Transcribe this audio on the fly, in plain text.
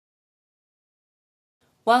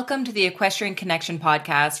Welcome to the Equestrian Connection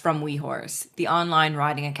podcast from WeHorse, the online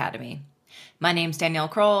riding academy. My name's Danielle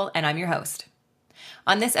Kroll, and I'm your host.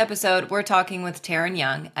 On this episode, we're talking with Taryn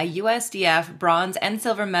Young, a USDF bronze and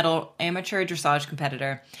silver medal amateur dressage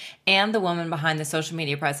competitor, and the woman behind the social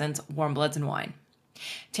media presence, Warm Bloods and Wine.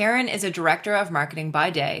 Taryn is a director of marketing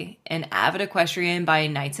by day, an avid equestrian by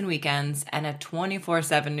nights and weekends, and a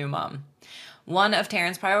 24/7 new mom. One of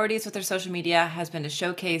Taryn's priorities with her social media has been to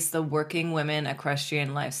showcase the working women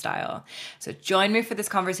equestrian lifestyle. So join me for this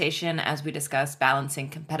conversation as we discuss balancing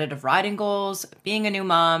competitive riding goals, being a new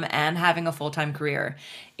mom, and having a full-time career.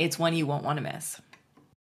 It's one you won't want to miss.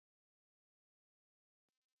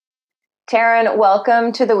 Taryn,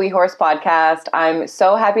 welcome to the WeHorse podcast. I'm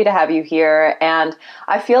so happy to have you here. And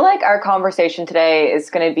I feel like our conversation today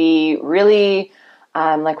is going to be really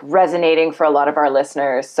resonating for a lot of our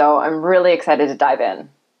listeners. So I'm really excited to dive in.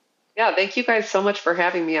 Yeah, thank you guys so much for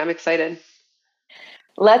having me. I'm excited.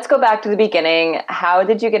 Let's go back to the beginning. How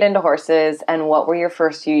did you get into horses, and what were your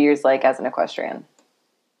first few years like as an equestrian?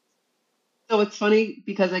 So it's funny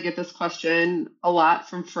because I get this question a lot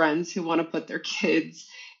from friends who want to put their kids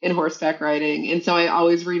in horseback riding. And so I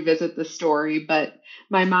always revisit the story. But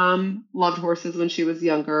my mom loved horses when she was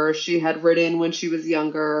younger. She had ridden when she was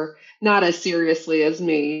younger, not as seriously as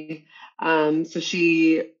me. So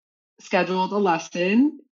she scheduled a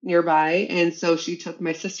lesson nearby. And so she took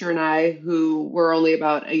my sister and I, who were only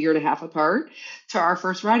about a year and a half apart, to our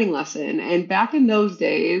first riding lesson. And back in those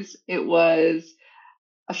days, it was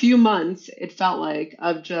a few months, it felt like,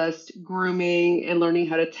 of just grooming and learning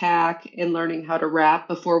how to tack and learning how to wrap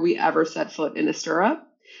before we ever set foot in a stirrup.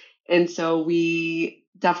 And so we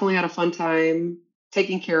definitely had a fun time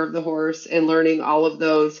taking care of the horse and learning all of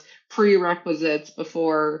those prerequisites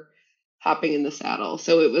before hopping in the saddle.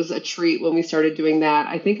 So it was a treat when we started doing that.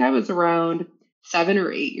 I think I was around 7 or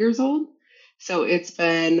 8 years old. So it's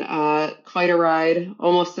been quite a ride,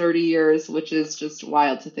 almost 30 years, which is just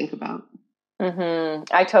wild to think about. Mm-hmm.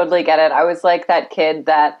 I totally get it. I was like that kid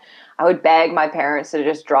that I would beg my parents to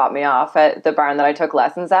just drop me off at the barn that I took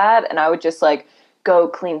lessons at, and I would just go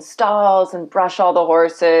clean stalls and brush all the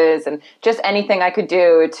horses and just anything I could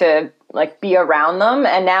do to be around them.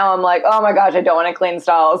 And now I'm like, oh my gosh, I don't want to clean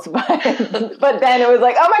stalls. But then it was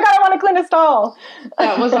like, oh my God, I want to clean a stall.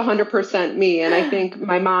 That was 100% me. And I think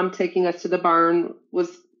my mom taking us to the barn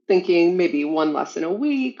was thinking maybe one lesson a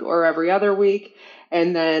week or every other week.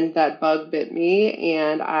 And then that bug bit me,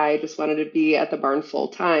 and I just wanted to be at the barn full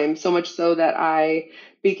time. So much so that I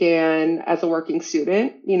began as a working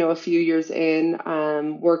student, a few years in,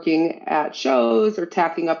 working at shows or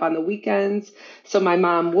tacking up on the weekends. So my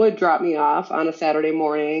mom would drop me off on a Saturday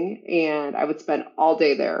morning, and I would spend all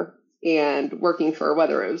day there and working for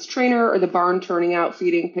whether it was trainer or the barn, turning out,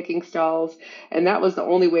 feeding, picking stalls. And that was the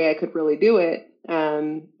only way I could really do it.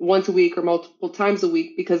 Once a week or multiple times a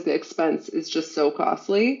week, because the expense is just so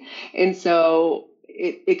costly. And so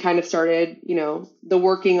it kind of started, the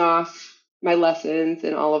working off my lessons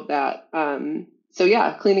and all of that. So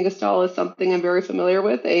yeah, cleaning a stall is something I'm very familiar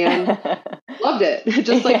with and loved it,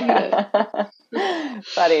 just like you did.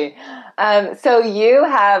 Funny. So you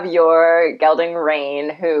have your gelding Rain,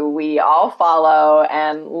 who we all follow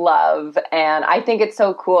and love. And I think it's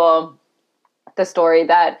so cool, the story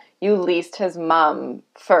that you leased his mom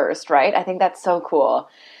first, right? I think that's so cool.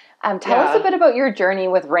 Tell us a bit about your journey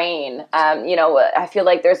with Rain. I feel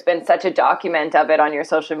like there's been such a document of it on your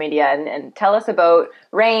social media, and tell us about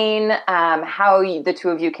Rain, how the two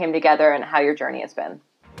of you came together, and how your journey has been.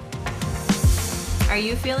 Are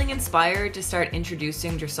you feeling inspired to start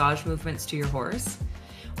introducing dressage movements to your horse?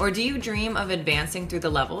 Or do you dream of advancing through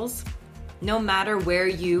the levels? No matter where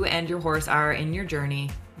you and your horse are in your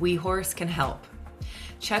journey, WeHorse can help.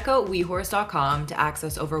 Check out WeHorse.com to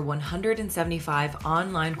access over 175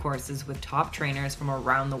 online courses with top trainers from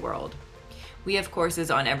around the world. We have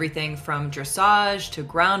courses on everything from dressage to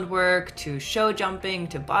groundwork to show jumping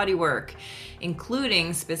to bodywork,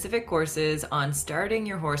 including specific courses on starting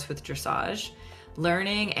your horse with dressage,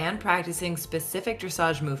 learning and practicing specific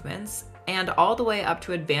dressage movements, and all the way up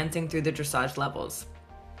to advancing through the dressage levels.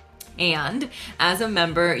 And as a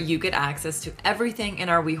member, you get access to everything in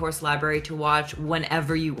our WeHorse library to watch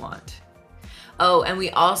whenever you want. Oh, and we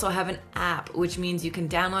also have an app, which means you can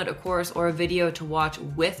download a course or a video to watch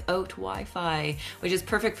without Wi-Fi, which is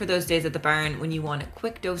perfect for those days at the barn when you want a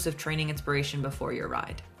quick dose of training inspiration before your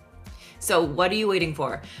ride. So what are you waiting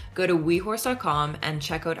for? Go to WeHorse.com and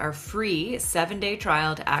check out our free 7-day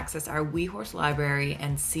trial to access our WeHorse library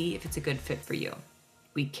and see if it's a good fit for you.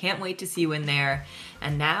 We can't wait to see you in there.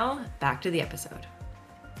 And now, back to the episode.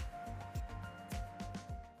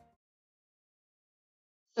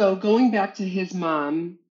 So going back to his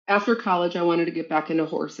mom, after college, I wanted to get back into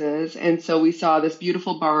horses. And so we saw this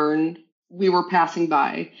beautiful barn we were passing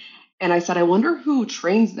by. And I said, I wonder who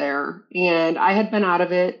trains there. And I had been out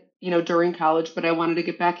of it, during college, but I wanted to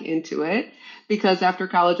get back into it because after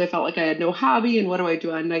college, I felt like I had no hobby. And what do I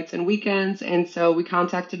do on nights and weekends? And so we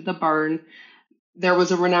contacted the barn. There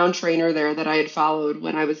was a renowned trainer there that I had followed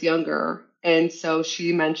when I was younger. And so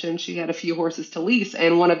she mentioned she had a few horses to lease,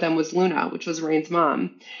 and one of them was Luna, which was Rain's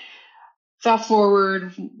mom. Fast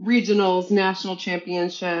forward, regionals, national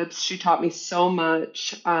championships. She taught me so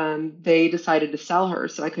much. They decided to sell her,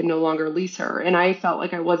 so I could no longer lease her. And I felt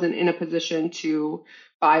like I wasn't in a position to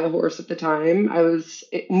buy a horse at the time. I was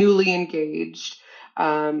newly engaged,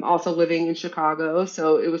 also living in Chicago,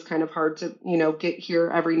 so it was kind of hard to, get here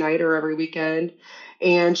every night or every weekend.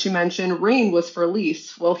 And she mentioned Rain was for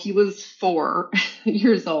lease. Well, he was 4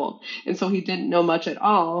 years old, and so he didn't know much at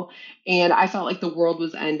all. And I felt like the world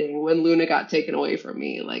was ending when Luna got taken away from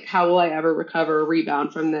me. Like, how will I ever recover or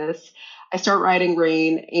rebound from this? I start riding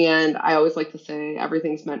Rain, and I always like to say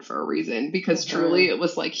everything's meant for a reason because truly Mm-hmm. it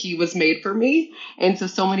was like he was made for me. And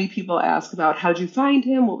so many people ask about how'd you find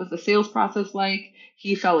him? What was the sales process like?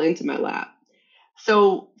 He fell into my lap.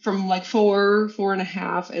 So from like 4,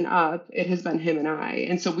 4.5, and up, it has been him and I.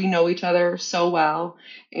 And so we know each other so well.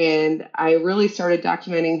 And I really started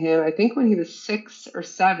documenting him, I think when he was 6 or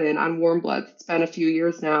 7 on Warm Bloods. It's been a few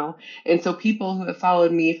years now. And so people who have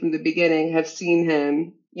followed me from the beginning have seen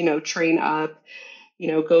him, train up,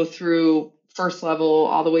 go through first level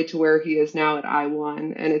all the way to where he is now at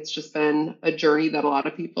I1. And it's just been a journey that a lot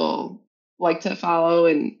of people like to follow.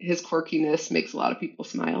 And his quirkiness makes a lot of people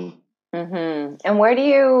smile. Mm-hmm. And where do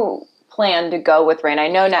you plan to go with Rain? I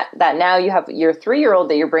know that now you have your 3-year-old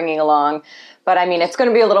that you're bringing along, but I mean, it's going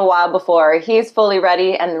to be a little while before he's fully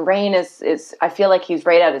ready. And Rain is I feel like he's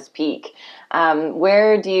right at his peak.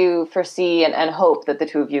 Where do you foresee and hope that the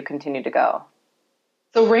two of you continue to go?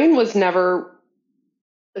 So Rain was never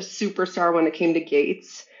a superstar when it came to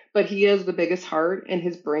gaits, but he has the biggest heart and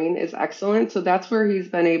his brain is excellent. So that's where he's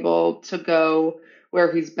been able to go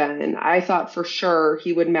where he's been. I thought for sure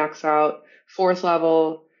he would max out fourth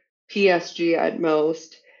level, PSG at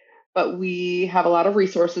most, but we have a lot of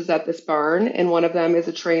resources at this barn, and one of them is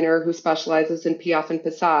a trainer who specializes in piaffe and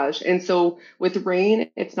passage. And so with Rain,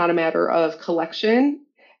 it's not a matter of collection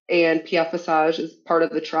and piaffe passage is part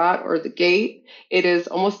of the trot or the gait. It is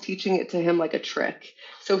almost teaching it to him like a trick.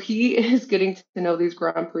 So he is getting to know these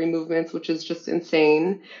Grand Prix movements, which is just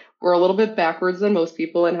insane. We're a little bit backwards than most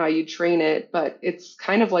people in how you train it, but it's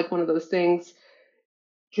kind of like one of those things.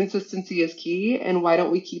 Consistency is key, and why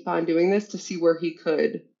don't we keep on doing this to see where he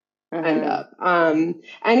could end Mm-hmm. up.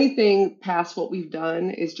 Anything past what we've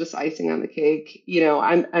done is just icing on the cake.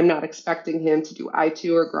 I'm not expecting him to do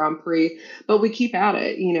I2 or Grand Prix, but we keep at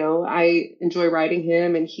it. I enjoy riding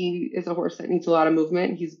him, and he is a horse that needs a lot of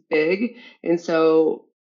movement. He's big, and so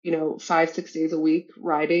 5, 6 days a week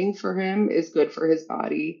riding for him is good for his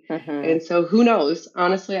body. Mm-hmm. And so who knows?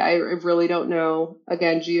 Honestly, I really don't know.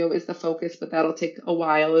 Again, Geo is the focus, but that'll take a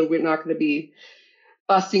while, and we're not going to be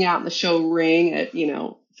busting out in the show ring at,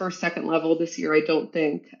 first, second level this year, I don't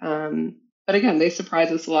think. But again, they surprise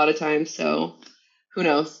us a lot of times. So who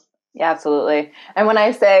knows? Yeah, absolutely. And when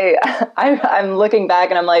I say I'm looking back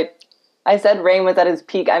and I'm like, I said Rain was at his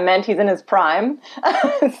peak. I meant he's in his prime.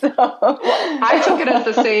 So, Well, I took it as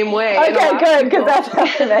the same way. Okay, good, because that's how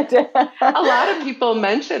I meant it. A lot of people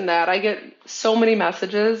mention that. I get so many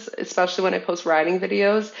messages, especially when I post riding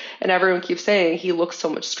videos, and everyone keeps saying he looks so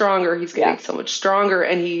much stronger. He's getting Yeah. so much stronger,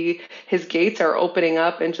 and his gaits are opening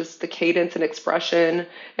up, and just the cadence and expression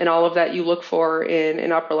and all of that you look for in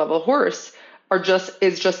an upper level horse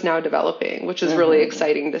is just now developing, which is really Mm-hmm.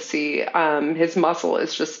 exciting to see. His muscle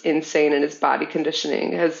is just insane, and his body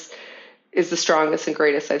conditioning is the strongest and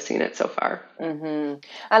greatest I've seen it so far. Mm-hmm.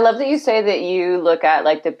 I love that you say that you look at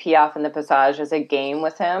like the piaffe and the passage as a game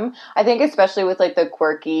with him. I think especially with like the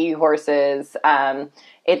quirky horses,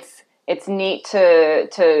 it's neat to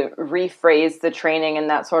rephrase the training in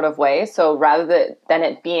that sort of way. So rather than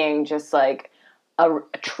it being just like a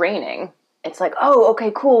training, it's like, oh,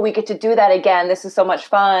 okay, cool. We get to do that again. This is so much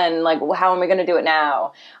fun. Like, how am we going to do it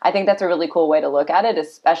now? I think that's a really cool way to look at it,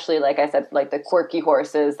 especially, like I said, like the quirky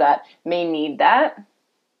horses that may need that.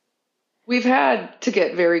 We've had to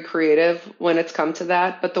get very creative when it's come to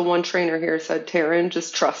that, but the one trainer here said, Taryn,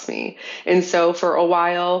 just trust me. And so for a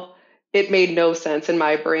while, it made no sense in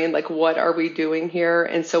my brain. Like, what are we doing here?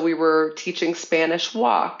 And so we were teaching Spanish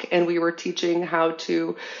walk, and we were teaching how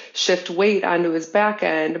to shift weight onto his back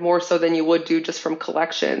end more so than you would do just from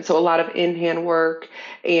collection. So a lot of in hand work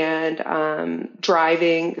and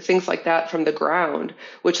driving, things like that from the ground,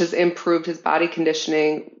 which has improved his body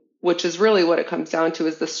conditioning, which is really what it comes down to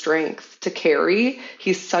is the strength to carry.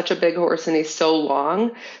 He's such a big horse and he's so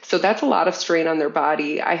long. So that's a lot of strain on their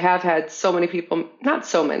body. I have had so many people, not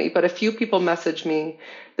so many, but a few people message me,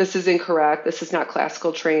 this is incorrect. This is not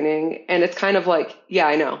classical training. And it's kind of like, yeah,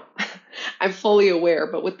 I know. I'm fully aware,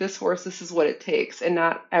 but with this horse, this is what it takes. And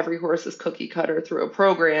not every horse is cookie cutter through a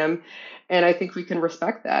program. And I think we can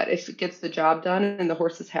respect that. If it gets the job done and the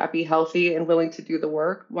horse is happy, healthy, and willing to do the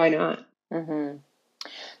work, why not? Mm-hmm.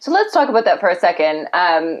 So let's talk about that for a second.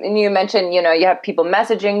 And you mentioned, you have people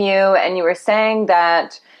messaging you, and you were saying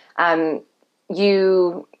that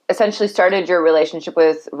you essentially started your relationship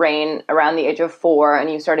with Rain around the age of 4,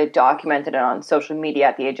 and you started documenting it on social media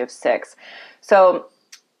at the age of 6. So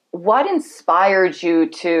what inspired you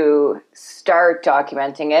to start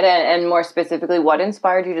documenting it? And more specifically, what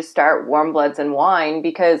inspired you to start Warm Bloods and Wine?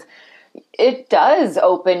 Because it does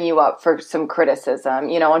open you up for some criticism.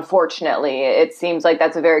 Unfortunately, it seems like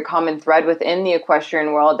that's a very common thread within the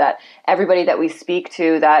equestrian world, that everybody that we speak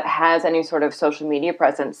to that has any sort of social media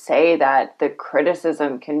presence say that the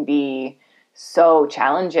criticism can be so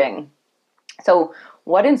challenging. So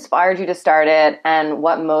what inspired you to start it, and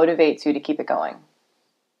what motivates you to keep it going?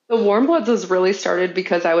 The Warm Bloods was really started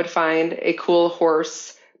because I would find a cool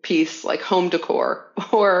horse piece like home decor,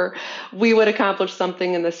 or we would accomplish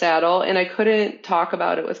something in the saddle, and I couldn't talk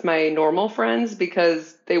about it with my normal friends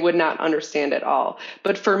because they would not understand at all.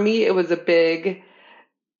 But for me, it was a big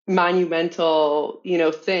monumental,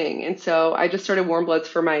 thing. And so I just started Warm Bloods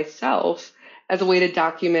for myself as a way to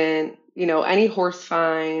document, any horse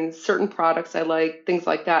finds, certain products I like, things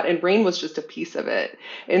like that. And Rain was just a piece of it.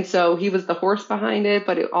 And so he was the horse behind it,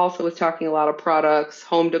 but it also was talking a lot of products,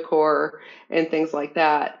 home decor, and things like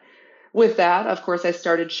that. With that, of course, I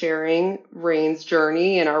started sharing Rain's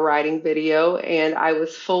journey in our riding video, and I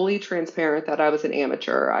was fully transparent that I was an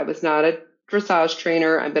amateur. I was not a dressage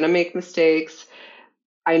trainer. I'm going to make mistakes.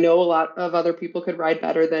 I know a lot of other people could ride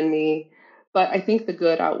better than me, but I think the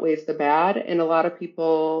good outweighs the bad. And a lot of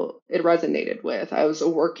people it resonated with. I was a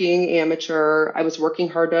working amateur. I was working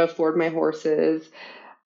hard to afford my horses.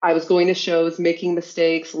 I was going to shows, making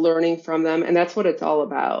mistakes, learning from them. And that's what it's all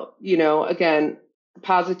about. Again,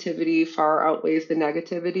 positivity far outweighs the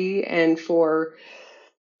negativity. And for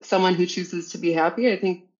someone who chooses to be happy, I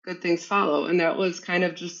think good things follow. And that was kind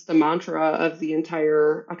of just the mantra of the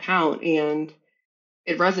entire account. And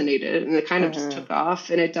it resonated and it kind of just Mm-hmm. took off,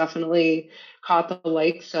 and it definitely caught the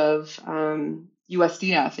likes of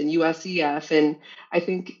USDF and USEF. And I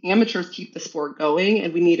think amateurs keep the sport going,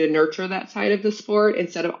 and we need to nurture that side of the sport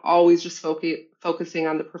instead of always just focusing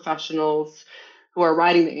on the professionals who are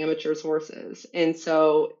riding the amateurs horses. And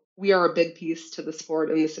so we are a big piece to the sport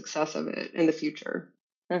and the success of it in the future.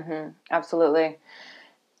 Mm-hmm. Absolutely.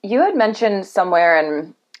 You had mentioned somewhere,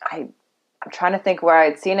 and I'm trying to think where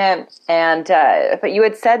I'd seen it, and but you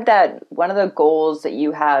had said that one of the goals that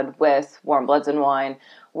you had with Warm Bloods and Wine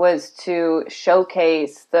was to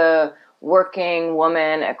showcase the working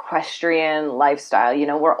woman equestrian lifestyle.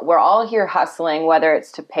 We're all here hustling, whether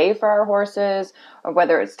it's to pay for our horses or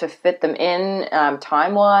whether it's to fit them in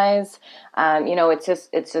time wise.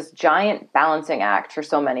 It's this giant balancing act for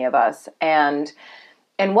so many of us. And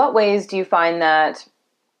in what ways do you find that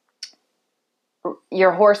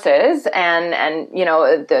your horses and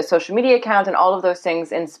the social media account and all of those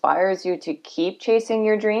things inspires you to keep chasing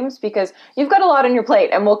your dreams? Because you've got a lot on your plate,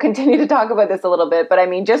 and we'll continue to talk about this a little bit, but I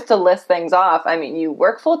mean, just to list things off, I mean, you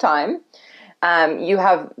work full time. You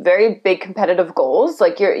have very big competitive goals.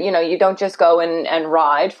 Like you don't just go and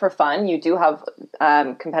ride for fun. You do have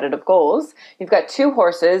competitive goals. You've got 2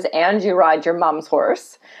 horses, and you ride your mom's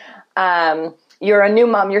horse. You're a new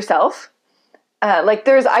mom yourself. You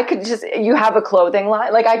have a clothing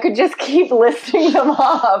line. Like, I could just keep listing them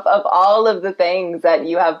off of all of the things that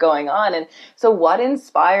you have going on. And so what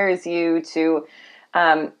inspires you to,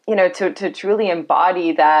 to truly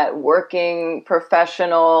embody that working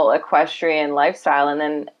professional equestrian lifestyle? And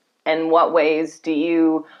then in what ways do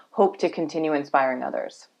you hope to continue inspiring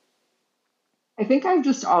others? I think I've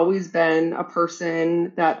just always been a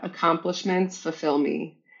person that accomplishments fulfill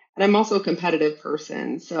me. And I'm also a competitive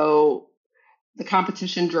person. So the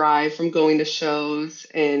competition drive from going to shows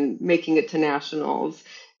and making it to nationals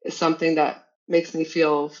is something that makes me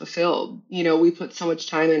feel fulfilled. We put so much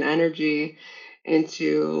time and energy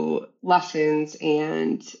into lessons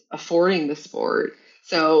and affording the sport.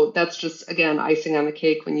 So that's just, again, icing on the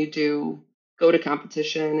cake when you do go to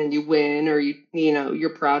competition and you win, or you're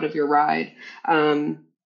proud of your ride. Um,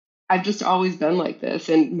 I've just always been like this.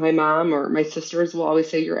 And my mom or my sisters will always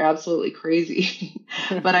say, you're absolutely crazy.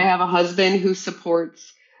 But I have a husband who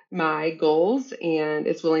supports my goals and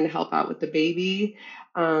is willing to help out with the baby.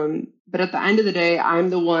 But at the end of the day, I'm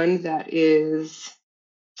the one that is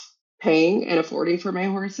paying and affording for my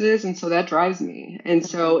horses. And so that drives me. And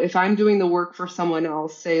so if I'm doing the work for someone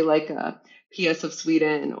else, say like a PS of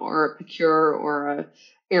Sweden or a Pecure or a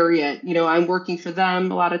Ariat, I'm working for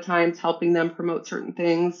them a lot of times, helping them promote certain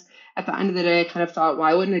things. At the end of the day, I kind of thought,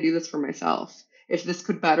 why wouldn't I do this for myself? If this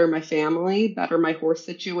could better my family, better my horse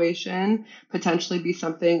situation, potentially be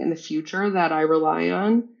something in the future that I rely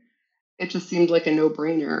on, it just seemed like a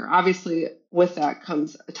no-brainer. Obviously, with that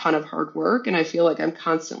comes a ton of hard work, and I feel like I'm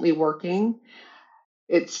constantly working.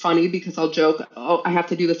 It's funny because I'll joke, oh, I have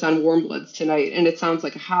to do this on warm bloods tonight, and it sounds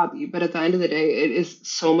like a hobby, but at the end of the day, it is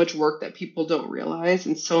so much work that people don't realize,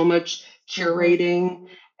 and so much Mm-hmm. curating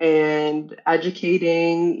and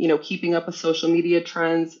educating, keeping up with social media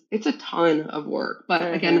trends. It's a ton of work,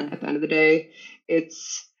 but again, Mm-hmm. at the end of the day,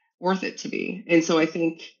 it's worth it to be. And so I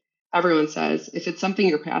think everyone says if it's something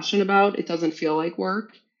you're passionate about, it doesn't feel like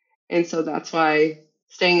work. And so that's why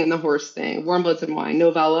staying in the horse thing, warm bloods and wine,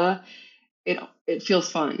 novella, it feels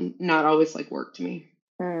fun, not always like work to me.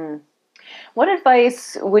 Mm. What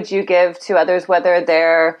advice would you give to others, whether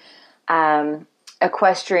they're um,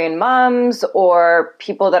 equestrian moms or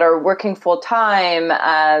people that are working full time,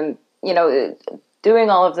 doing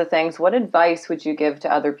all of the things? What advice would you give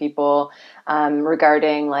to other people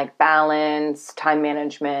regarding like balance, time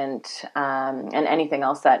management, and anything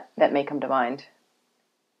else that may come to mind?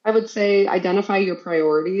 I would say identify your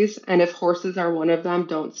priorities, and if horses are one of them,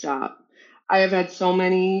 don't stop. I have had so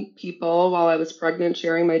many people while I was pregnant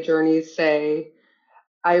sharing my journeys say,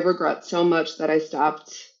 I regret so much that I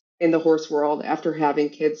stopped in the horse world after having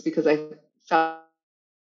kids because I felt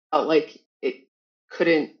like it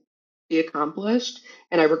couldn't be accomplished,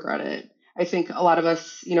 and I regret it. I think a lot of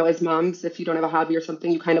us, as moms, if you don't have a hobby or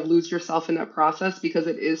something, you kind of lose yourself in that process because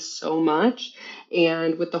it is so much.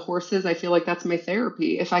 And with the horses, I feel like that's my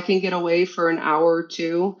therapy. If I can get away for an hour or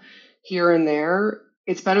two here and there,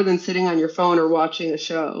 it's better than sitting on your phone or watching a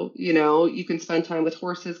show. You can spend time with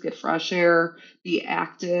horses, get fresh air, be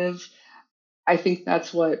active. I think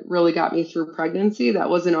that's what really got me through pregnancy. That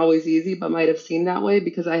wasn't always easy, but might have seemed that way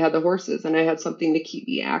because I had the horses and I had something to keep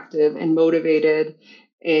me active and motivated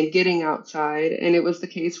and getting outside. And it was the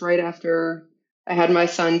case right after I had my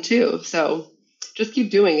son, too. So just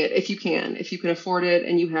keep doing it if you can. If you can afford it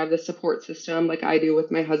and you have the support system like I do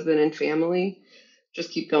with my husband and family,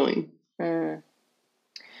 just keep going. Mm.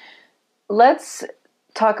 Let's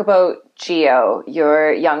talk about Geo,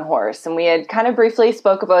 your young horse. And we had kind of briefly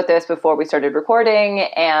spoke about this before we started recording.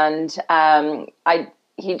 And I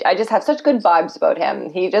just have such good vibes about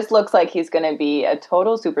him. He just looks like he's going to be a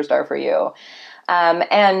total superstar for you.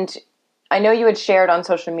 And I know you had shared on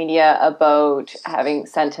social media about having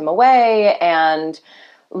sent him away and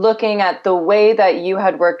looking at the way that you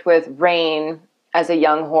had worked with Rain as a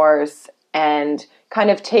young horse and kind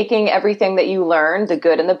of taking everything that you learned, the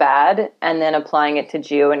good and the bad, and then applying it to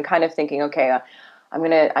Geo and kind of thinking, okay,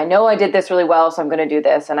 I know I did this really well, so I'm going to do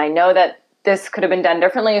this. And I know that this could have been done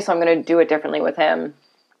differently, so I'm going to do it differently with him.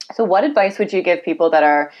 So what advice would you give people that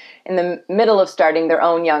are in the middle of starting their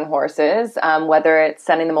own young horses, whether it's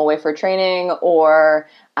sending them away for training or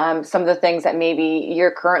some of the things that maybe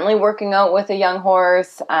you're currently working out with a young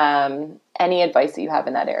horse? Any advice that you have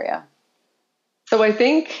in that area? So I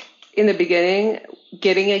think in the beginning,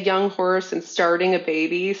 getting a young horse and starting a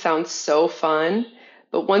baby sounds so fun,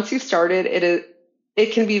 but once you start it,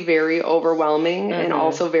 it can be very overwhelming and Mm-hmm.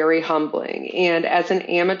 also very humbling. And as an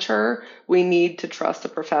amateur, we need to trust the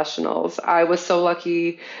professionals. I was so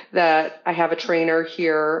lucky that I have a trainer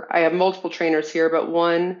here. I have multiple trainers here, but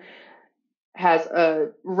one has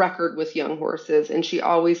a record with young horses, and she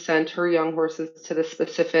always sent her young horses to the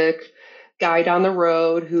specific guy down the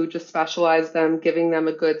road who just specialized them, giving them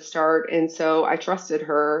a good start. And so I trusted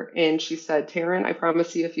her, and she said, Taryn, I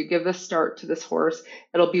promise you, if you give this start to this horse,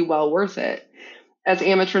 it'll be well worth it. As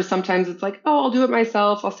amateurs, sometimes it's like, oh, I'll do it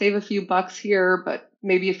myself. I'll save a few bucks here, but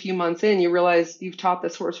maybe a few months in, you realize you've taught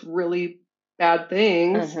this horse really bad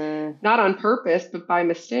things, Mm-hmm. not on purpose, but by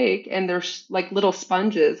mistake. And they're like little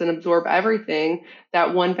sponges and absorb everything.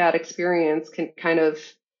 That one bad experience can kind of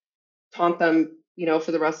taunt them,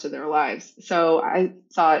 for the rest of their lives. So I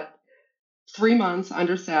thought 3 months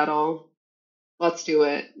under saddle, let's do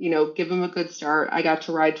it. Give him a good start. I got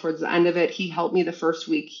to ride towards the end of it. He helped me the first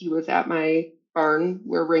week he was at my barn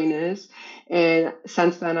where Rain is. And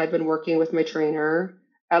since then, I've been working with my trainer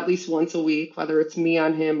at least once a week, whether it's me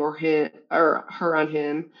on him or her on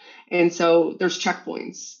him. And so there's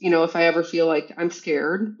checkpoints. If I ever feel like I'm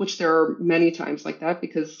scared, which there are many times like that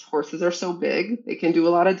because horses are so big, they can do a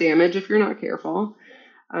lot of damage if you're not careful.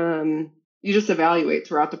 Um, you just evaluate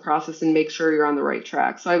throughout the process and make sure you're on the right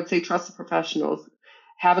track. So I would say trust the professionals,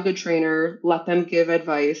 have a good trainer, let them give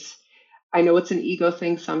advice. I know it's an ego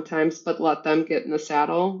thing sometimes, but let them get in the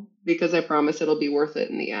saddle because I promise it'll be worth it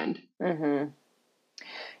in the end. Mm-hmm.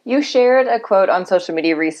 You shared a quote on social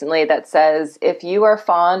media recently that says, "If you are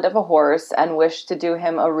fond of a horse and wish to do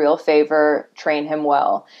him a real favor, train him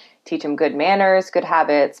well. Teach him good manners, good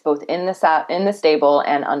habits, both in the stable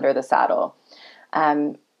and under the saddle."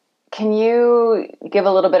 Um, can you give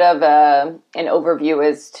a little bit of an overview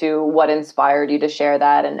as to what inspired you to share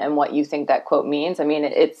that and what you think that quote means? I mean,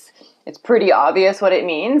 it's pretty obvious what it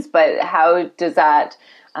means, but how does that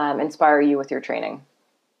inspire you with your training?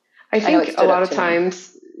 I know it stood up to me.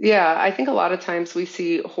 I think a lot of times we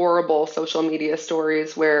see horrible social media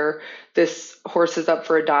stories where this horse is up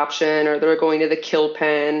for adoption or they're going to the kill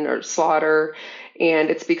pen or slaughter, and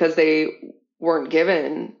it's because they weren't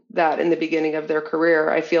given that in the beginning of their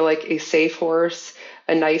career. I feel like a safe horse,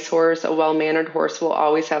 a nice horse, a well-mannered horse will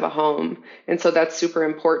always have a home. And so that's super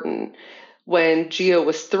important. When Gio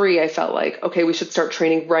was 3, I felt like, okay, we should start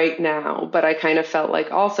training right now. But I kind of felt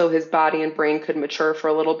like also his body and brain could mature for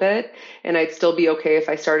a little bit. And I'd still be okay if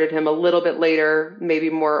I started him a little bit later, maybe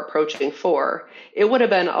more approaching 4. It would have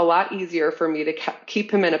been a lot easier for me to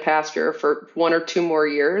keep him in a pasture for 1 or 2 more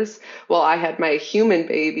years while I had my human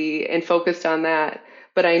baby and focused on that.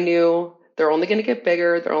 But I knew they're only going to get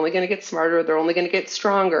bigger, they're only going to get smarter, they're only going to get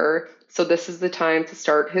stronger. So this is the time to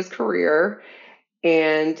start his career.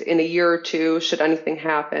 And in a year or 2, should anything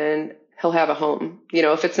happen, he'll have a home.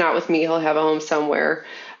 If it's not with me, he'll have a home somewhere.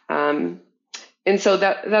 And so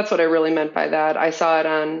that's what I really meant by that. I saw it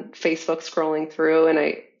on Facebook scrolling through, and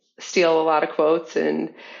I steal a lot of quotes,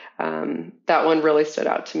 and that one really stood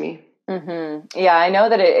out to me. Mm-hmm. Yeah, I know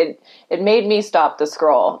that it made me stop the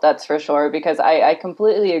scroll. That's for sure, because I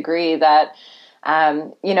completely agree that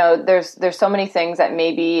there's so many things that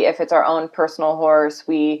maybe if it's our own personal horse,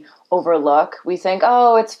 we overlook. We think,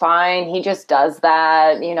 oh, it's fine. He just does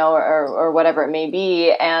that, or whatever it may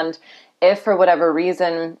be. And if for whatever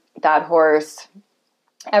reason that horse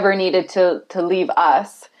ever needed to leave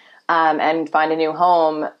us and find a new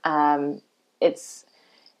home, it's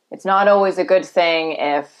not always a good thing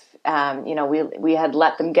if we had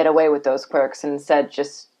let them get away with those quirks and said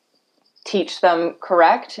just teach them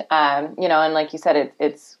correct, and like you said,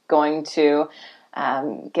 it's going to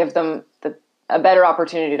give them a better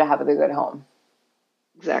opportunity to have a good home.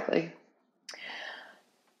 Exactly.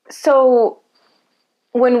 So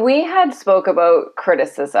when we had spoke about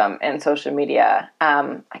criticism in social media,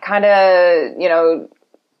 I kind of,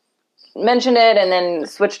 mentioned it and then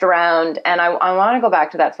switched around, and I want to go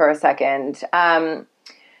back to that for a second.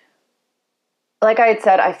 Like I had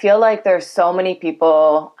said, I feel like there's so many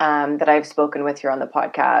people that I've spoken with here on the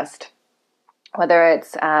podcast, whether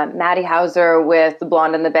it's Maddie Hauser with The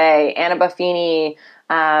Blonde in the Bay, Anna Buffini,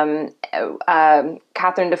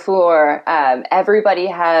 Catherine Dufour. Everybody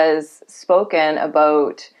has spoken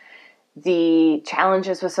about the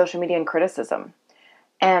challenges with social media and criticism.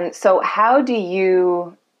 And so how do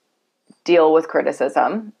you deal with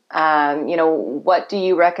criticism? What do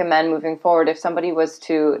you recommend moving forward if somebody was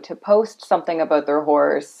to post something about their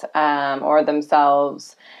horse or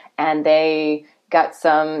themselves and they got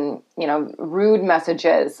some, rude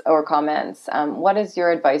messages or comments? What is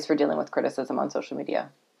your advice for dealing with criticism on social media?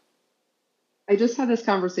 I just had this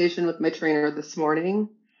conversation with my trainer this morning.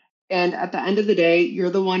 And at the end of the day, you're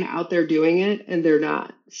the one out there doing it and they're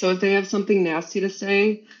not. So if they have something nasty to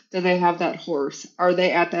say, do they have that horse? Are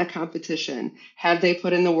they at that competition? Have they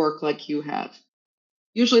put in the work like you have?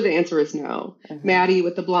 Usually the answer is no. Mm-hmm. Maddie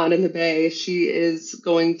with the Blonde in the Bay, she is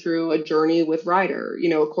going through a journey with Ryder,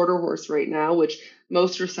 a quarter horse right now, which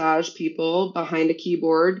most dressage people behind a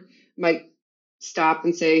keyboard might stop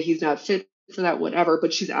and say he's not fit for that, whatever,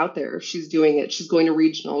 but she's out there. She's doing it. She's going to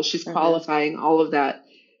regionals. She's qualifying, all of that.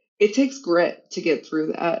 It takes grit to get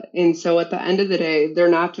through that. And so at the end of the day,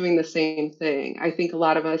 they're not doing the same thing. I think a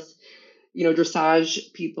lot of us,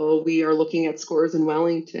 dressage people, we are looking at scores in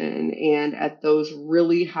Wellington and at those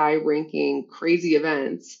really high ranking, crazy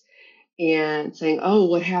events and saying, oh,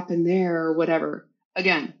 what happened there or whatever.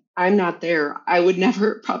 Again, I'm not there. I would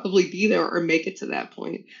never probably be there or make it to that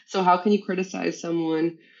point. So how can you criticize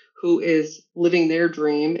someone who is living their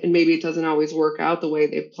dream, and maybe it doesn't always work out the way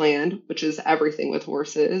they've planned, which is everything with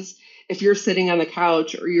horses. If you're sitting on the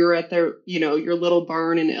couch or you're at their, your little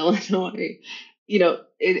barn in Illinois,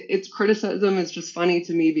 it's criticism is just funny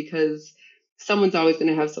to me because someone's always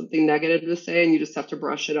going to have something negative to say, and you just have to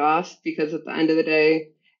brush it off because at the end of the day,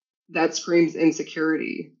 that screams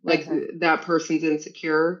insecurity. Like that person's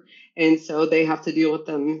insecure, and so they have to deal with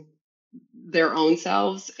their own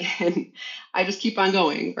selves. And I just keep on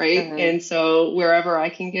going, right? And so wherever I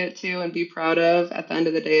can get to and be proud of, at the end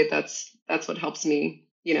of the day, that's what helps me,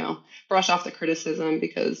 brush off the criticism,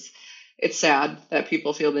 because it's sad that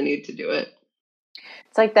people feel the need to do it.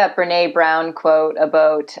 It's like that Brene Brown quote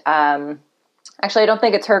about, actually, I don't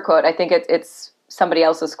think it's her quote. I think it's somebody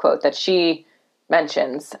else's quote that she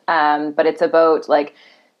mentions. But it's about like,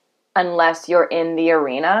 unless you're in the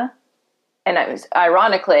arena. And it was,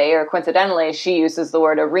 ironically or coincidentally, she uses the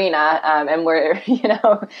word arena, and we're,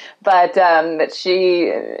 but that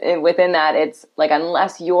she, within that, it's like,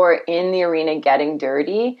 unless you're in the arena getting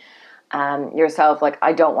dirty yourself, like,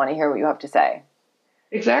 I don't want to hear what you have to say.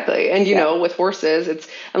 Exactly. And, with horses, it's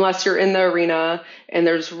unless you're in the arena and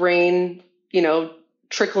there's rain,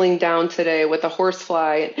 trickling down today with a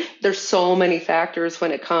horsefly. There's so many factors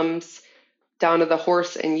when it comes down to the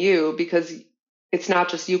horse and you, because it's not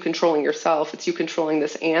just you controlling yourself, it's you controlling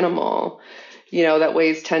this animal, that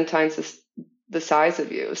weighs 10 times the size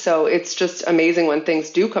of you. So it's just amazing when things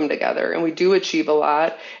do come together and we do achieve a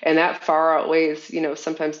lot. And that far outweighs,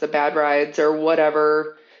 sometimes the bad rides or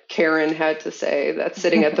whatever Karen had to say that's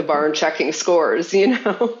sitting at the barn checking scores,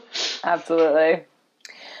 Absolutely.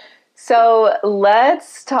 So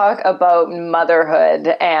let's talk about motherhood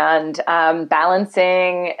and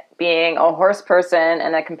balancing being a horse person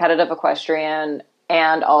and a competitive equestrian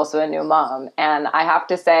and also a new mom. And I have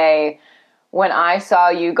to say, when I saw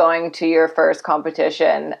you going to your first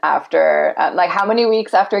competition after, like, how many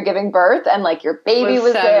weeks after giving birth, and like your baby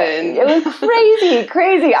was 7. there, it was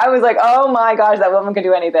crazy. I was like, oh my gosh, that woman could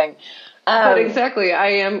do anything. But exactly, I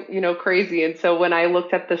am, crazy. And so when I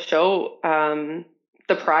looked at the show,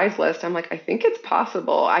 the prize list, I'm like, I think it's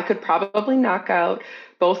possible. I could probably knock out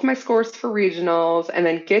both my scores for regionals and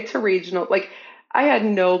then get to regional. Like, I had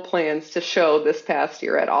no plans to show this past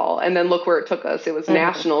year at all. And then look where it took us. It was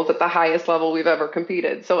nationals at the highest level we've ever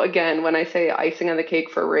competed. So again, when I say icing on the cake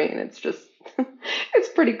for Rain, it's just, it's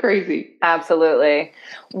pretty crazy. Absolutely.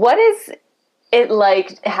 What is it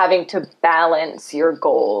like having to balance your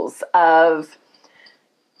goals of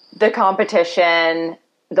the competition,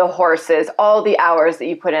 the horses, all the hours that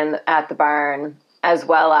you put in at the barn, as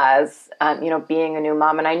well as, being a new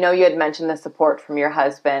mom? And I know you had mentioned the support from your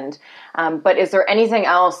husband, but is there anything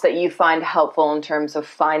else that you find helpful in terms of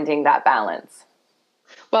finding that balance?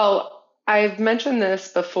 Well, I've mentioned this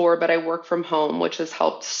before, but I work from home, which has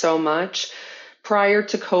helped so much. Prior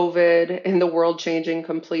to COVID and the world changing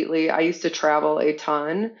completely, I used to travel a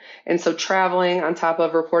ton. And so traveling on top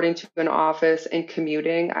of reporting to an office and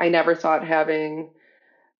commuting, I never thought having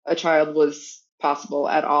a child was possible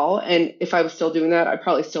at all. And if I was still doing that, I'd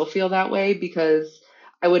probably still feel that way because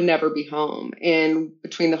I would never be home. And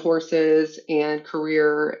between the horses and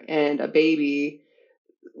career and a baby,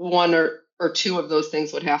 one or two of those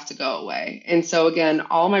things would have to go away. And so again,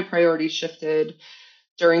 all my priorities shifted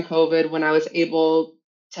during COVID when I was able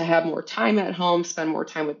to have more time at home, spend more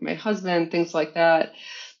time with my husband, things like that,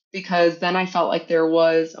 because then I felt like there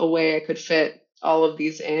was a way I could fit all of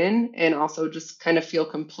these in and also just kind of feel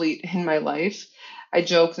complete in my life. I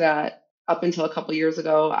joke that up until a couple years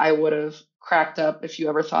ago, I would have cracked up if you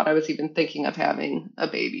ever thought I was even thinking of having a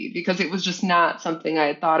baby, because it was just not something I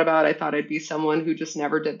had thought about. I thought I'd be someone who just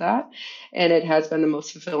never did that. And it has been the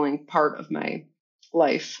most fulfilling part of my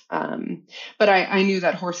life. But I knew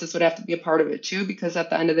that horses would have to be a part of it too, because at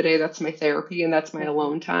the end of the day, that's my therapy and that's my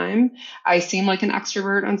alone time. I seem like an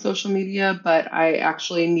extrovert on social media, but I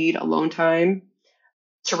actually need alone time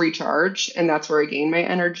to recharge, and that's where I gain my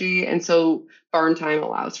energy. And so barn time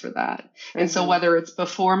allows for that. And so whether it's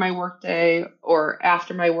before my workday or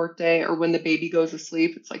after my workday or when the baby goes to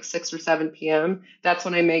sleep, it's like 6 or 7 p.m. That's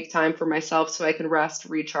when I make time for myself so I can rest,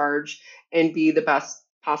 recharge, and be the best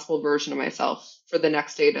possible version of myself for the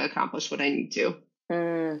next day to accomplish what I need to.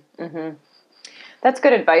 Mm-hmm. That's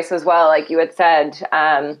good advice as well. Like you had said,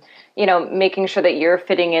 making sure that you're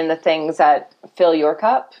fitting in the things that fill your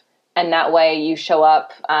cup, and that way you show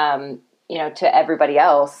up, to everybody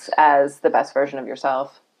else as the best version of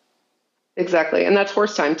yourself. Exactly. And that's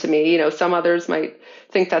horse time to me. Some others might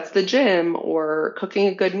think that's the gym or cooking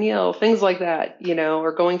a good meal, things like that,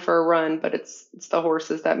 or going for a run, but it's the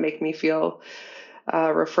horses that make me feel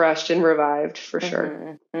refreshed and revived for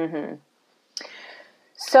sure. Mm-hmm.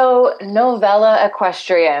 So, Novella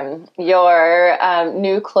Equestrian, your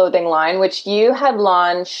new clothing line, which you had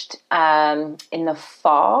launched in the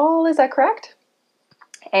fall, is that correct?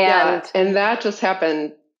 Yeah, And and that just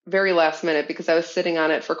happened very last minute because I was sitting on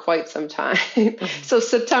it for quite some time. So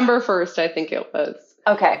September 1st, I think it was.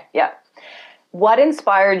 okay, yeah. What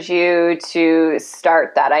inspired you to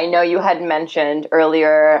start that? I know you had mentioned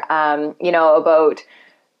earlier, about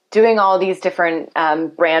doing all these different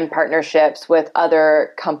brand partnerships with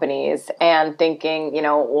other companies and thinking,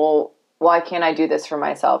 well, why can't I do this for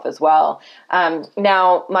myself as well?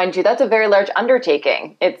 Now, mind you, that's a very large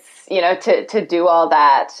undertaking. It's, to do all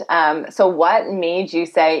that. So what made you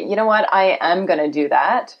say, you know what, I am going to do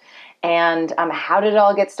that? And how did it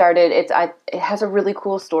all get started? It has a really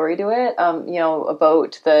cool story to it,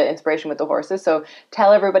 about the inspiration with the horses. So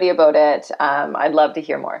tell everybody about it. I'd love to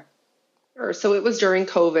hear more. Sure. So it was during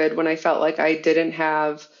COVID when I felt like I didn't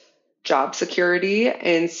have job security.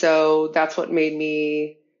 And so that's what made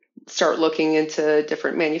me start looking into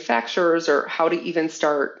different manufacturers or how to even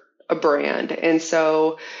start a brand. And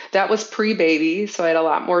so that was pre-baby. So I had a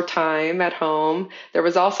lot more time at home. There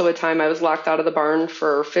was also a time I was locked out of the barn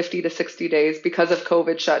for 50 to 60 days because of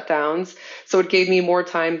COVID shutdowns. So it gave me more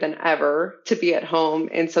time than ever to be at home.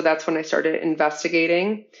 And so that's when I started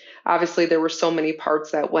investigating. Obviously, there were so many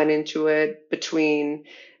parts that went into it between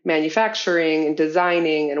manufacturing and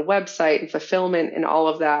designing and a website and fulfillment and all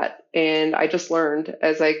of that. And I just learned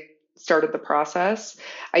as I started the process.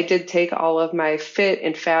 I did take all of my fit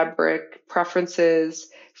and fabric preferences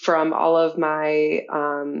from all of my,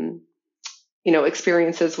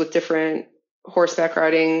 experiences with different horseback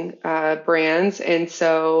riding brands. And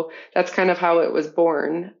so that's kind of how it was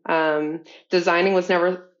born. Designing was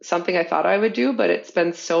never something I thought I would do, but it's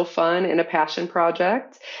been so fun and a passion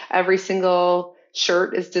project. Every single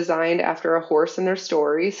shirt is designed after a horse and their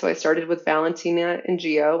story. So I started with Valentina and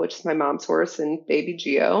Geo, which is my mom's horse, and baby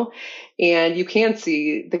Geo. And you can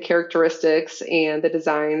see the characteristics and the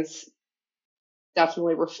designs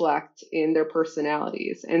definitely reflect in their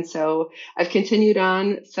personalities. And so I've continued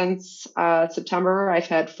on since September. I've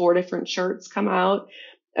had 4 different shirts come out,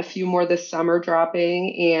 a few more this summer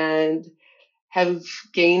dropping, and have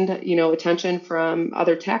gained, attention from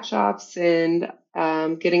other tack shops and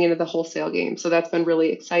getting into the wholesale game. So that's been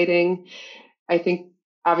really exciting. I think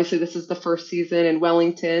obviously this is the first season in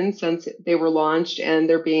Wellington since they were launched, and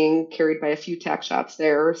they're being carried by a few tack shops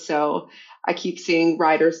there. So I keep seeing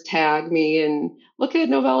riders tag me and look at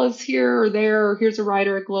Novella's here or there, or here's a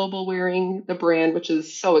rider at Global wearing the brand, which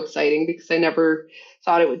is so exciting because I never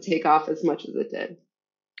thought it would take off as much as it did.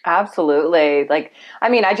 Absolutely.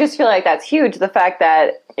 I just feel like that's huge. The fact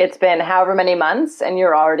that it's been however many months and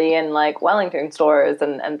you're already in like Wellington stores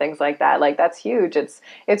and things like that. Like that's huge. It's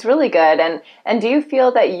really good. And do you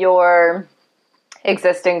feel that your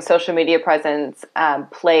existing social media presence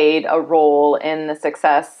played a role in the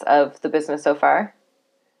success of the business so far?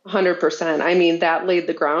 100%. I mean, that laid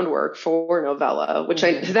the groundwork for Novella, which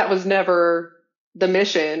Mm-hmm. that was never the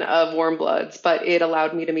mission of Warm Bloods, but it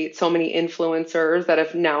allowed me to meet so many influencers that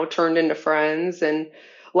have now turned into friends. And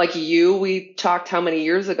like you, we talked how many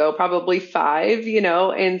years ago? Probably 5,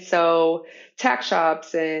 and so tack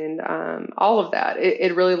shops and all of that,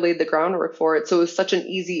 it really laid the groundwork for it. So it was such an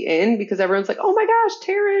easy in because everyone's like, oh my gosh,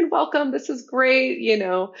 Taryn, welcome. This is great.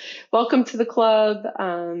 Welcome to the club.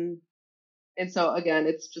 And so again,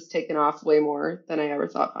 it's just taken off way more than I ever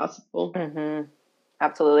thought possible. Mm-hmm.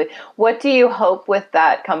 Absolutely. What do you hope with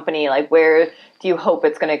that company? Like, where do you hope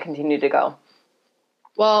it's going to continue to go?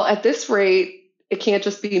 Well, at this rate, it can't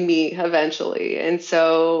just be me eventually. And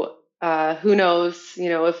so who knows,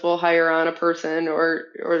 if we'll hire on a person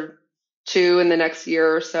or 2 in the next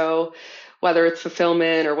year or so, whether it's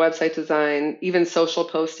fulfillment or website design, even social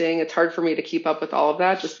posting. It's hard for me to keep up with all of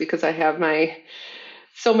that just because I have my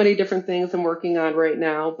so many different things I'm working on right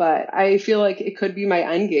now, but I feel like it could be my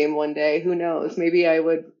end game one day. Who knows? Maybe I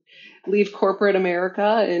would leave corporate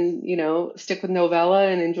America and, stick with Novella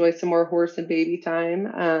and enjoy some more horse and baby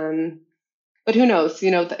time. But who knows?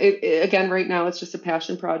 Again, right now it's just a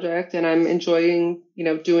passion project and I'm enjoying,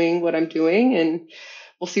 doing what I'm doing, and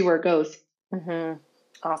we'll see where it goes. Mm-hmm.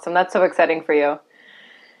 Awesome. That's so exciting for you.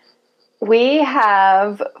 We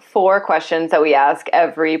have 4 questions that we ask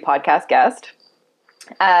every podcast guest.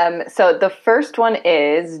 So the first one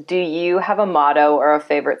is, do you have a motto or a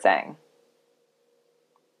favorite saying?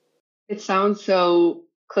 It sounds so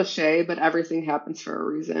cliche, but everything happens for a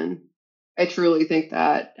reason. I truly think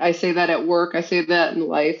that. I say that at work. I say that in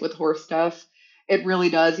life with horse stuff. It really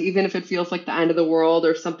does. Even if it feels like the end of the world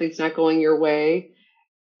or something's not going your way,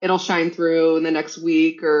 it'll shine through in the next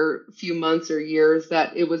week or few months or years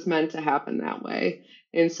that it was meant to happen that way.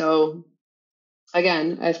 And so,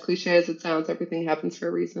 again, as cliche as it sounds, everything happens for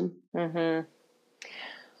a reason. Mm-hmm.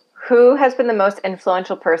 Who has been the most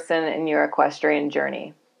influential person in your equestrian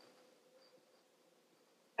journey?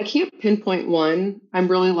 I can't pinpoint one. I'm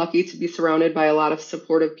really lucky to be surrounded by a lot of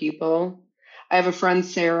supportive people. I have a friend,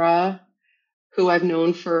 Sarah, who I've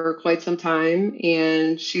known for quite some time,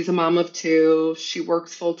 and she's a mom of two. She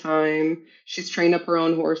works full time. She's trained up her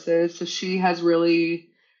own horses. So she has really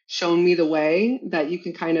shown me the way that you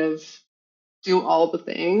can kind of do all the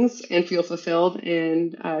things and feel fulfilled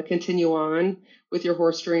and continue on with your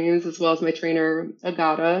horse dreams, as well as my trainer,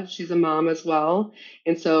 Agata. She's a mom as well.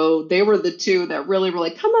 And so they were the two that really were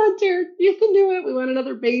like, come on, dear, you can do it. We want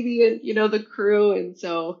another baby and, the crew. And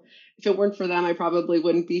so if it weren't for them, I probably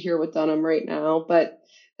wouldn't be here with Dunham right now. But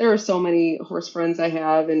there are so many horse friends I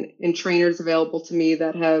have and trainers available to me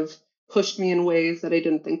that have pushed me in ways that I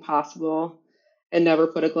didn't think possible and never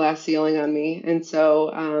put a glass ceiling on me. And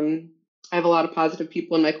so, I have a lot of positive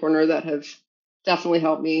people in my corner that have definitely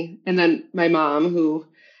helped me. And then my mom, who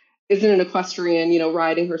isn't an equestrian,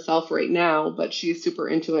 riding herself right now, but she's super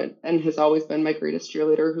into it and has always been my greatest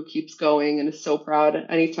cheerleader, who keeps going and is so proud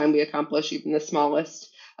anytime we accomplish even the smallest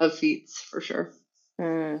of feats, for sure.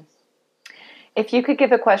 Mm. If you could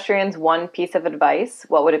give equestrians one piece of advice,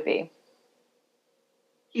 what would it be?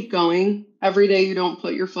 Keep going. Every day you don't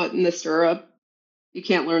put your foot in the stirrup, you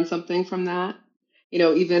can't learn something from that.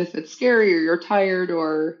 Even if it's scary or you're tired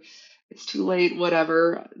or it's too late,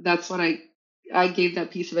 whatever. That's what I gave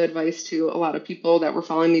that piece of advice to a lot of people that were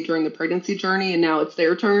following me during the pregnancy journey, and now it's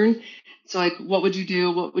their turn. So, like, what would you do?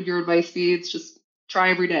 What would your advice be? It's just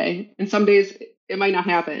try every day. And some days it might not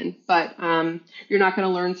happen, but you're not going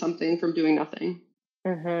to learn something from doing nothing.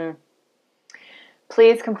 Mm-hmm.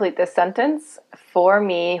 Please complete this sentence. For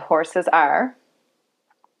me, horses are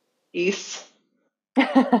Peace.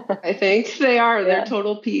 I think they are. Yeah. They're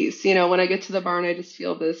total peace. When I get to the barn, I just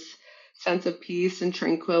feel this sense of peace and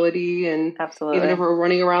tranquility. And Absolutely. even if we're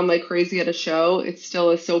running around like crazy at a show, it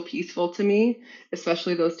still is so peaceful to me,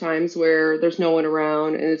 especially those times where there's no one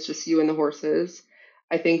around and it's just you and the horses.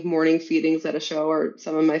 I think morning feedings at a show are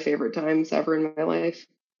some of my favorite times ever in my life.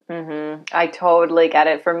 Mm-hmm. I totally get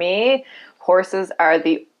it. For me, horses are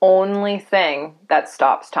the only thing that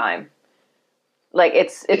stops time. Like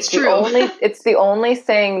it's the true. it's the only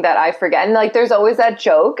thing that I forget. And like there's always that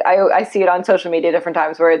joke. I see it on social media different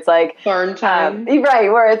times where it's like barn time.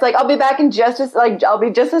 Right, where it's like I'll be back in I'll be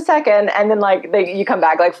just a second, and then like you come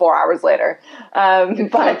back like 4 hours later.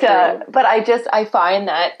 But I find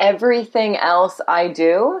that everything else I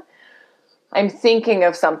do, I'm thinking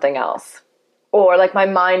of something else. Or like my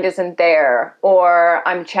mind isn't there, or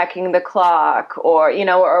I'm checking the clock, or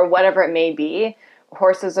or whatever it may be.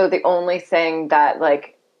 Horses are the only thing that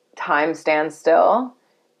like time stands still,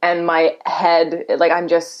 and my head, like I'm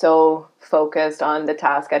just so focused on the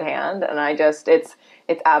task at hand, and it's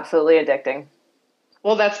absolutely addicting.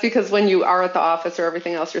 Well, that's because when you are at the office or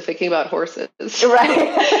everything else, you're thinking about horses,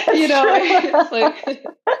 right? It's like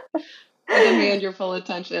I demand your full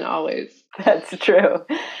attention always. That's true.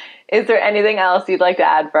 Is there anything else you'd like to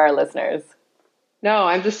add for our listeners? No,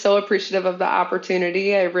 I'm just so appreciative of the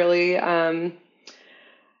opportunity. I really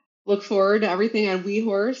look forward to everything on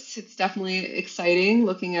WeHorse. It's definitely exciting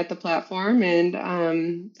looking at the platform.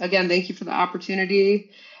 And again, thank you for the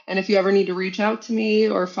opportunity. And if you ever need to reach out to me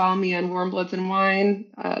or follow me on Warm Bloods and Wine,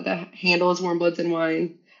 the handle is Warm Bloods and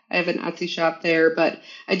Wine. I have an Etsy shop there, but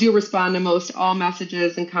I do respond to most all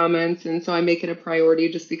messages and comments. And so I make it a priority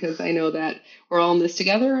just because I know that we're all in this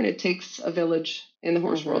together and it takes a village in the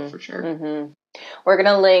horse world for sure. Mm-hmm. We're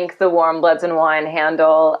going to link the Warm Bloods and Wine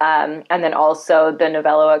handle and then also the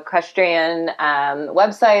Novello Equestrian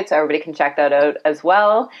website, so everybody can check that out as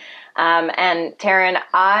well. And Taryn,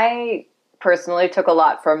 I personally took a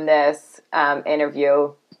lot from this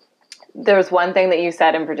interview. There's one thing that you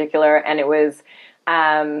said in particular, and it was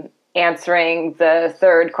answering the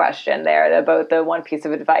third question there about the one piece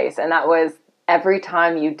of advice, and that was every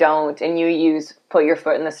time you don't, and you use put your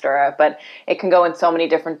foot in the stirrup, but it can go in so many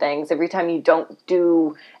different things. Every time you don't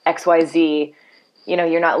do XYZ,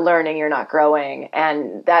 you're not learning, you're not growing.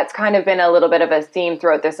 And that's kind of been a little bit of a theme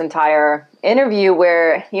throughout this entire interview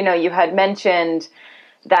where, you had mentioned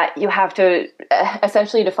that you have to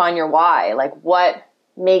essentially define your why, like what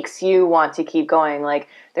makes you want to keep going. Like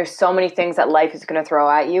there's so many things that life is going to throw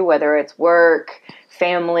at you, whether it's work,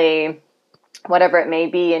 family, whatever it may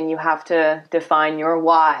be, and you have to define your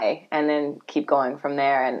why and then keep going from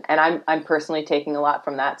there. And I'm personally taking a lot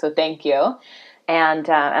from that. So thank you. And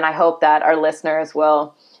I hope that our listeners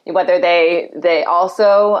will whether they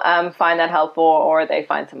also find that helpful or they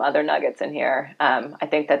find some other nuggets in here. I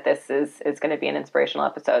think that this is going to be an inspirational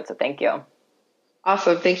episode. So thank you.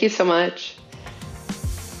 Awesome. Thank you so much.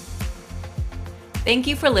 Thank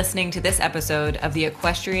you for listening to this episode of the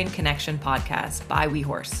Equestrian Connection podcast by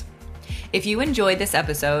WeHorse. If you enjoyed this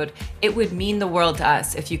episode, it would mean the world to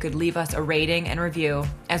us if you could leave us a rating and review,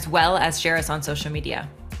 as well as share us on social media.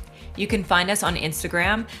 You can find us on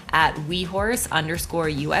Instagram at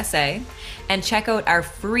WeHorse_USA and check out our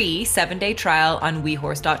free 7-day trial on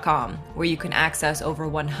WeHorse.com, where you can access over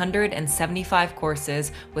 175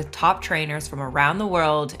 courses with top trainers from around the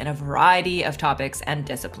world in a variety of topics and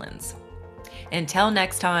disciplines. Until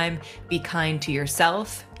next time, be kind to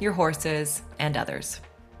yourself, your horses, and others.